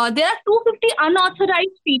there are 250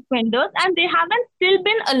 unauthorized street vendors, and they haven't still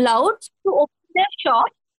been allowed to open their shop,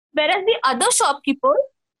 whereas the other shopkeepers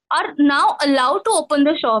are now allowed to open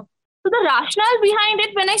the shop. So the rationale behind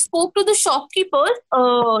it, when I spoke to the shopkeepers,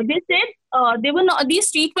 they said these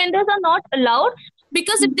street vendors are not allowed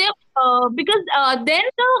because then the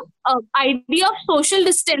idea of social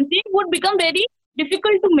distancing would become very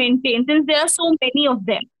difficult to maintain since there are so many of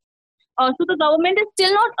them. So the government is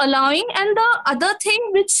still not allowing. And the other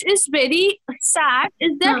thing which is very sad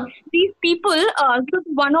is that these people, so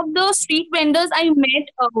one of the street vendors I met,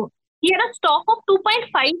 he had a stock of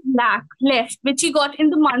 2.5 lakh left, which he got in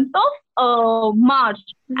the month of March.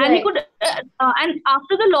 And he could, and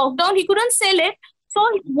after the lockdown, he couldn't sell it. So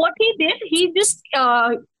what he did, he just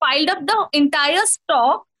piled up the entire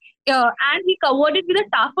stock and he covered it with a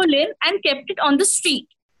tarpaulin and kept it on the street.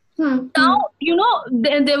 Now,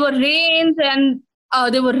 there were rains and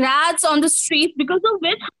there were rats on the streets, because of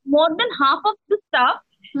which more than half of the stuff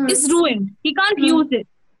is ruined. He can't use it.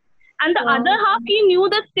 And the other half, he knew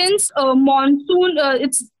that since monsoon,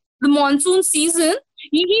 it's the monsoon season,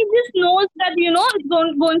 he just knows that, it's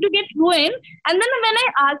going to get ruined. And then when I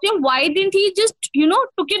asked him, why didn't he just,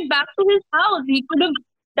 took it back to his house? He could have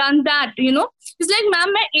done that, He's like,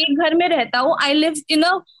 ma'am, मैं एक घर में रहता हूँ. I live in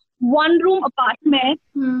a one-room apartment.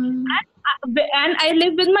 And I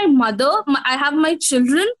live with my mother. I have my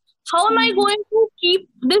children. How am I going to keep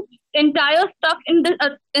this entire stuff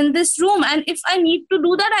in this room? And if I need to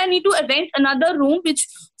do that, I need to rent another room,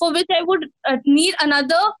 for which I would need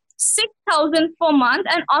another 6,000 per month,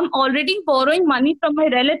 and I'm already borrowing money from my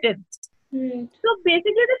relatives. So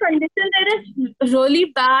basically, the condition there is really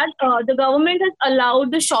bad. The government has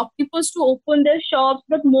allowed the shopkeepers to open their shops,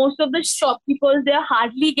 but most of the shopkeepers, they are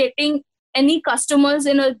hardly getting any customers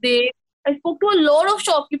in a day. I spoke to a lot of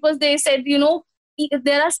shopkeepers. They said,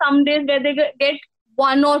 there are some days where they get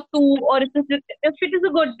 1 or 2, or if it is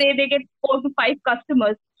a good day, they get 4 to 5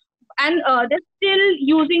 customers. And they're still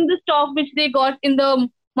using the stock which they got in the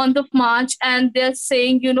month of March, and they're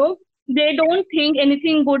saying, they don't think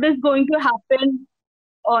anything good is going to happen.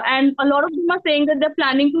 And a lot of them are saying that they're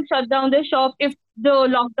planning to shut down their shop if the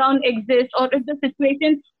lockdown exists, or if the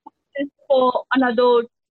situation is for another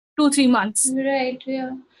 2-3 months. Right,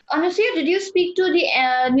 yeah. Anusuya, did you speak to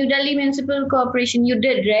the New Delhi Municipal Corporation? You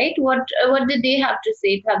did, right? What did they have to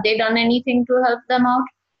say? Have they done anything to help them out?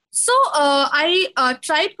 So I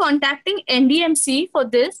tried contacting NDMC for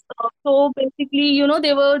this. So basically,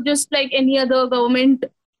 they were just like any other government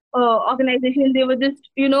organization. They were just,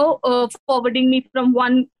 forwarding me from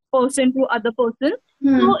one person to other person.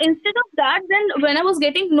 So instead of that, then when I was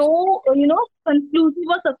getting no, conclusive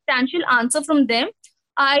or substantial answer from them,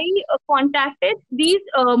 I contacted these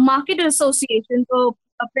market associations,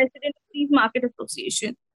 president of these market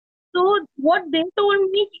associations. So what they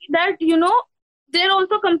told me that, they're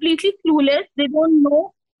also completely clueless. They don't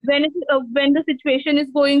know when the situation is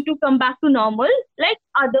going to come back to normal like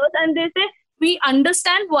others. And they say, we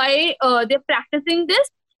understand why they're practicing this,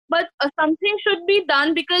 but something should be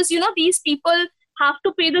done, because, these people have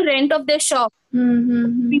to pay the rent of their shop.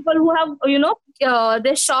 People who have,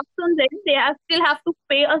 their shops on rent, they still have to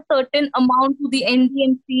pay a certain amount to the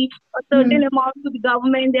NDMC, a certain amount to the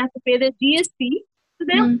government. They have to pay their GST. So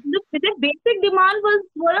the basic demand was,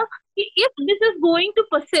 if this is going to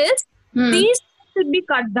persist, these should be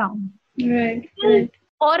cut down. Right.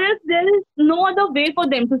 Or else there is no other way for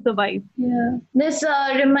them to survive. Yeah. This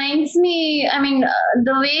reminds me,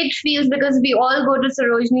 the way it feels, because we all go to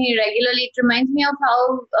Sarojini regularly, it reminds me of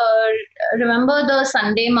how, remember the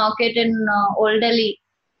Sunday market in Old Delhi,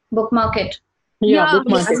 book market? Book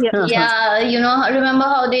market. Yeah, remember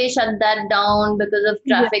how they shut that down because of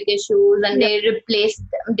traffic issues, and they replaced,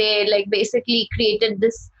 they basically created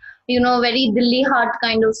this, very Delhi Heart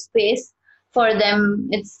kind of space for them.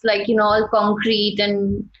 It's all concrete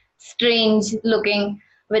and strange looking,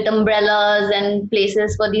 with umbrellas and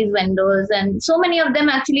places for these vendors. And so many of them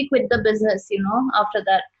actually quit the business, after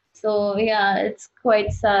that. So yeah, it's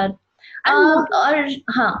quite sad.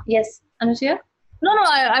 Yes, Anusuya? No,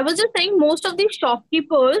 I was just saying, most of these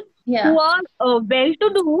shopkeepers who are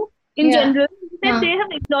well-to-do in general, they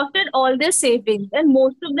have exhausted all their savings, and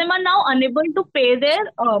most of them are now unable to pay their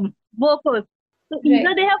workers. So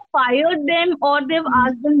either they have fired them, or they've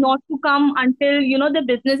asked them not to come until, the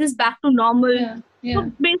business is back to normal.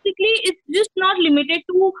 So basically, it's just not limited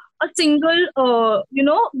to a single,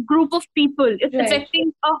 group of people. It's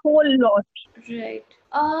affecting a whole lot. Right.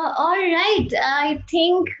 All right. I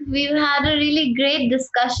think we've had a really great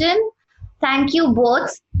discussion. Thank you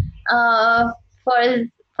both for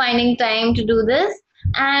finding time to do this.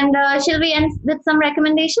 And shall we end with some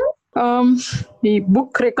recommendations? The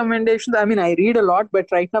book recommendations, I read a lot, but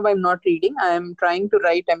right now I'm not reading. I'm trying to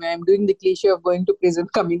write. I'm doing the cliche of going to prison,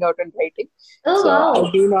 coming out and writing.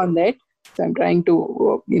 I've been on that. So I'm trying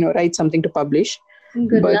to, write something to publish.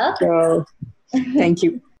 Good luck. Thank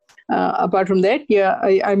you. Apart from that,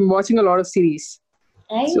 I'm watching a lot of series.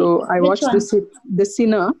 So I watched The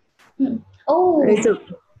Sinner. Oh.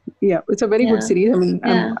 It's a very good series.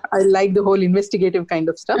 I like the whole investigative kind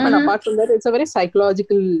of stuff. And apart from that, it's a very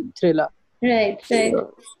psychological thriller. Right.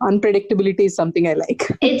 So, unpredictability is something I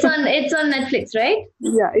like. It's on Netflix, right?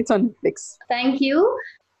 Yeah, it's on Netflix. Thank you.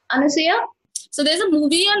 Anusuya? So there's a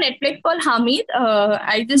movie on Netflix called Hamid.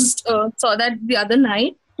 I just saw that the other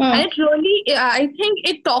night. And it really, I think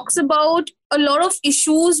it talks about a lot of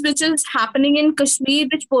issues which is happening in Kashmir,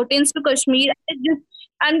 which pertains to Kashmir.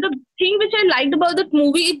 And the thing which I liked about that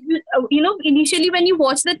movie, initially when you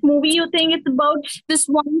watch that movie, you think it's about this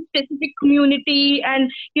one specific community,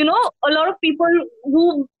 and a lot of people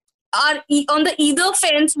who are on the either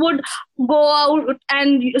fence would go out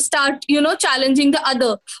and start challenging the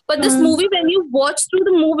other. But this movie, when you watch through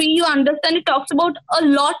the movie, you understand it talks about a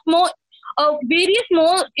lot more various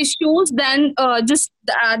more issues than just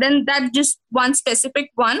one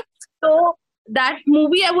specific one. So that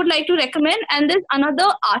movie I would like to recommend. And there's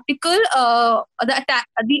another article,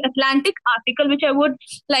 the Atlantic article, which I would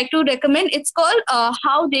like to recommend. It's called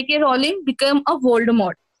How J.K. Rowling Became a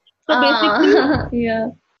Voldemort. So basically,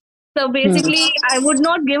 So basically, I would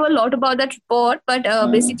not give a lot about that report, but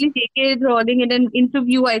basically J.K. Rowling in an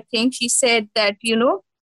interview, I think she said that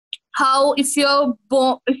how if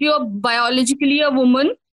you're biologically a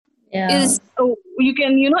woman, you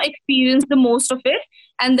can experience the most of it,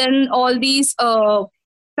 and then all these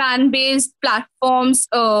fan-based platforms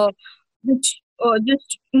which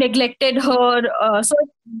just neglected her. So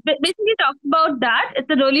it basically talks about that. It's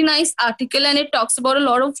a really nice article, and it talks about a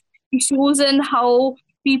lot of issues and how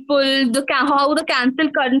how the cancel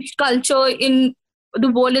culture in the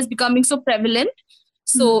world is becoming so prevalent.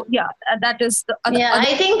 So that is the other.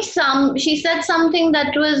 I think she said something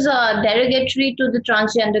that was derogatory to the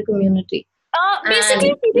transgender community. Basically,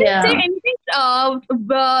 she didn't say anything.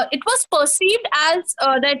 It was perceived as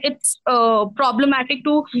that it's problematic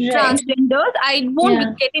to transgenders. I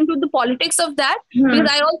won't get into the politics of that, because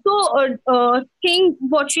I also think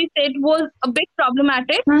what she said was a bit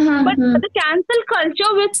problematic. But the cancel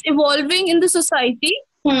culture which is evolving in the society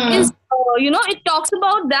is, it talks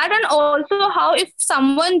about that, and also how if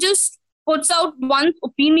someone just puts out one's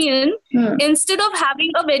opinion instead of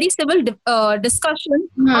having a very civil discussion,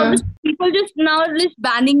 how people just now just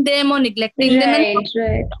banning them or neglecting them.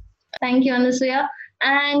 Right. Thank you, Anasuya.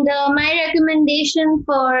 And my recommendation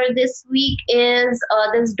for this week is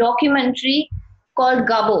this documentary called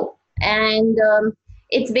Gabo, and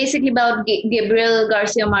it's basically about Gabriel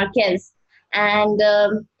Garcia Marquez, and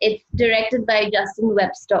it's directed by Justin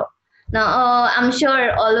Webster. Now, I'm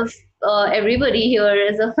sure all of everybody here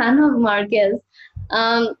is a fan of Marquez.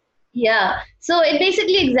 So it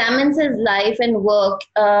basically examines his life and work,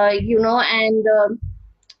 and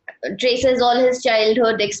traces all his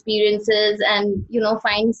childhood experiences, and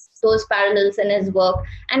finds those parallels in his work.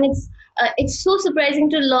 And it's so surprising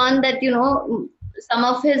to learn that some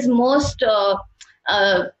of his most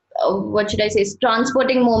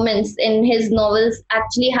transporting moments in his novels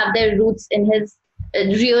actually have their roots in his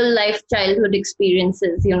real life childhood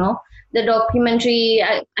experiences. The documentary,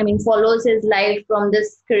 follows his life from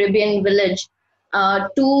this Caribbean village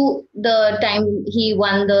to the time he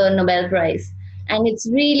won the Nobel Prize. And it's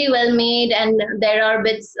really well made, and there are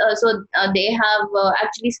bits, they have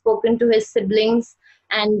actually spoken to his siblings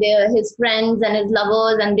and his friends and his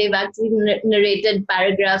lovers, and they've actually narrated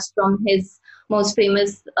paragraphs from his most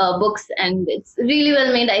famous books, and it's really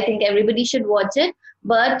well made. I think everybody should watch it,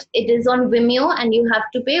 but it is on Vimeo, and you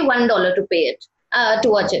have to pay $1 to pay it, to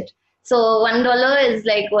watch it. So $1 is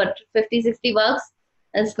like what, $50-$60?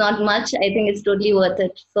 It's not much. I think it's totally worth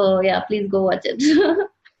it. So please go watch it.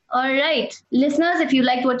 All right. Listeners, if you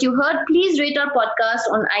liked what you heard, please rate our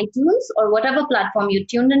podcast on iTunes or whatever platform you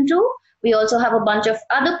tuned into. We also have a bunch of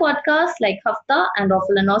other podcasts like Hafta and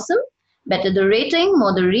Awful and Awesome. Better the rating,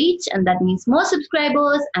 more the reach, and that means more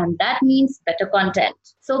subscribers, and that means better content.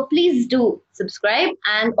 So please do subscribe.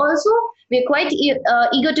 And also, we're quite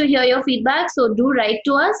eager to hear your feedback. So do write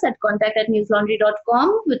to us at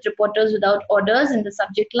contact@newslaundry.com with Reporters Without Orders in the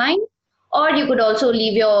subject line. Or you could also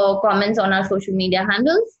leave your comments on our social media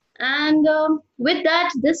handles. And with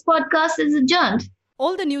that, this podcast is adjourned.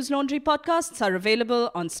 All the News Laundry podcasts are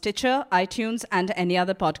available on Stitcher, iTunes, and any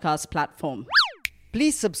other podcast platform.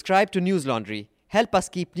 Please subscribe to News Laundry. Help us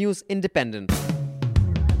keep news independent.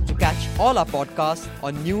 To catch all our podcasts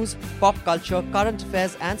on news, pop culture, current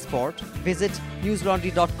affairs, and sport, visit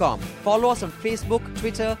newslaundry.com. Follow us on Facebook,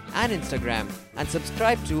 Twitter, and Instagram, and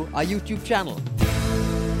subscribe to our YouTube channel.